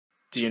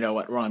Do you know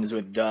what rhymes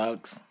with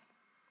ducks?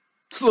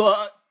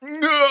 Slut!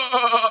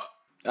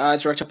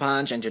 It's Recto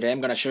Punch, and today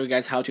I'm gonna show you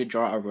guys how to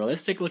draw a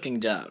realistic looking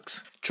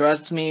ducks.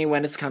 Trust me,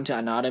 when it's come to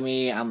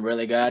anatomy, I'm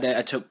really good at it.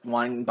 I took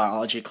one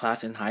biology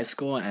class in high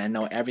school and I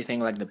know everything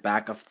like the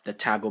back of the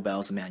Taco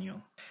Bell's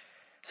manual.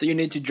 So you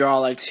need to draw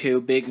like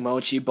two big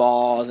mochi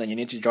balls, and you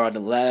need to draw the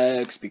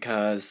legs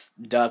because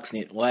ducks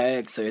need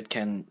legs so it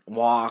can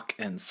walk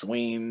and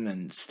swim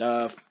and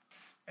stuff.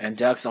 And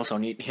ducks also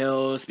need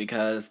hills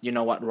because you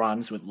know what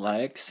rhymes with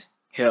legs?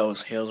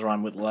 Hills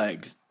rhyme with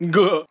legs.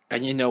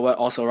 And you know what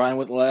also rhyme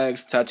with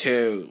legs?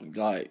 Tattoo.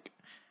 Like,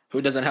 who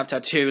doesn't have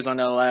tattoos on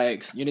their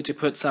legs? You need to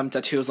put some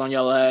tattoos on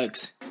your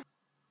legs.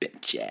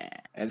 Bitch, yeah.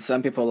 And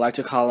some people like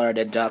to color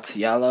their ducks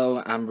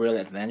yellow. I'm really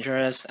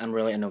adventurous. I'm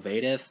really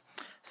innovative.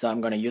 So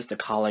I'm gonna use the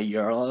color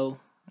yellow.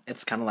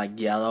 It's kind of like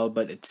yellow,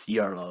 but it's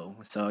yellow.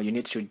 So you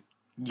need to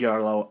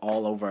yellow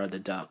all over the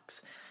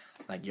ducks.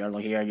 Like yellow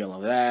here,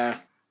 yellow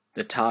there.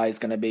 The tie is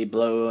gonna be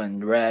blue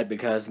and red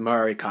because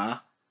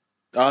America.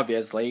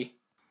 Obviously.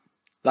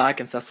 Like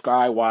and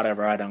subscribe,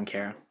 whatever, I don't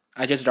care.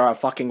 I just draw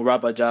fucking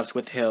rubber ducks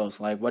with hills.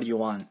 Like, what do you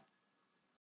want?